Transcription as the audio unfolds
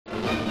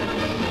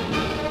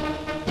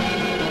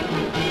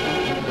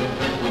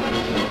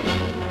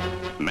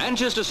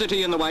Manchester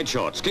City in the white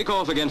shorts kick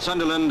off against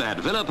Sunderland at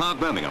Villa Park,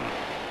 Birmingham.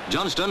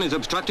 Johnstone is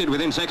obstructed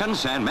within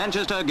seconds and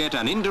Manchester get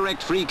an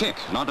indirect free kick,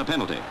 not a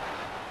penalty.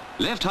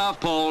 Left half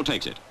Paul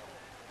takes it.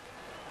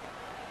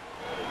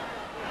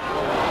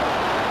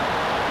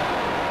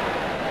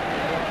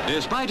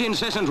 Despite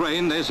incessant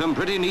rain, there's some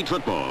pretty neat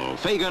football.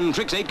 Fagan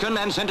tricks Aitken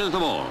and centres the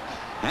ball.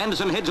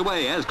 Anderson heads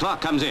away as Clarke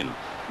comes in.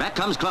 Back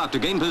comes Clarke to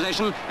gain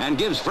possession and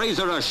gives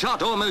Fraser a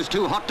shot almost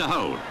too hot to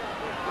hold.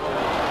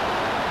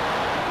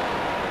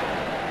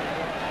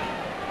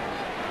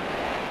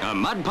 A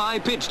mud pie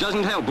pitch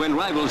doesn't help when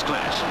rivals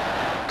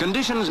clash.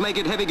 Conditions make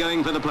it heavy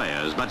going for the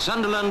players, but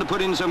Sunderland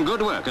put in some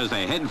good work as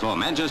they head for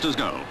Manchester's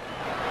goal.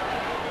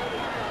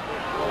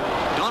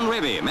 Don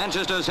Revie,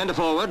 Manchester's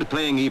centre-forward,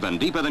 playing even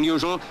deeper than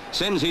usual,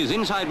 sends his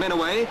inside men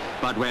away,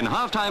 but when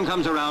half-time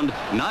comes around,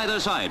 neither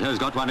side has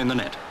got one in the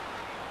net.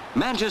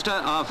 Manchester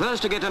are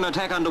first to get an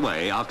attack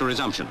underway after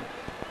resumption,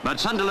 but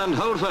Sunderland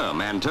hold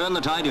firm and turn the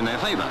tide in their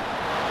favour.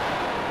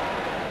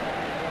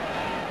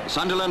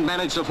 Sunderland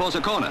managed to force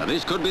a corner.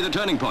 This could be the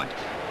turning point.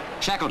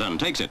 Shackleton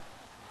takes it.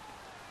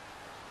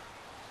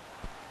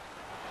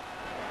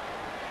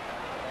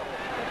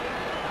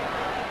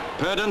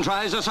 Purdon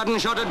tries a sudden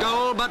shot at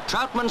goal, but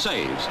Trautmann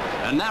saves.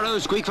 A narrow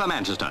squeak for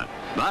Manchester.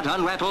 But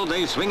unrattled,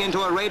 they swing into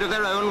a raid of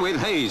their own with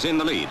Hayes in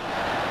the lead.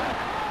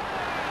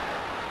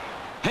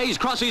 Hayes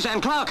crosses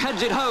and Clarke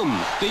heads it home.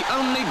 The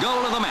only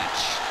goal of the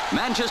match.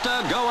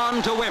 Manchester go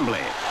on to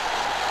Wembley.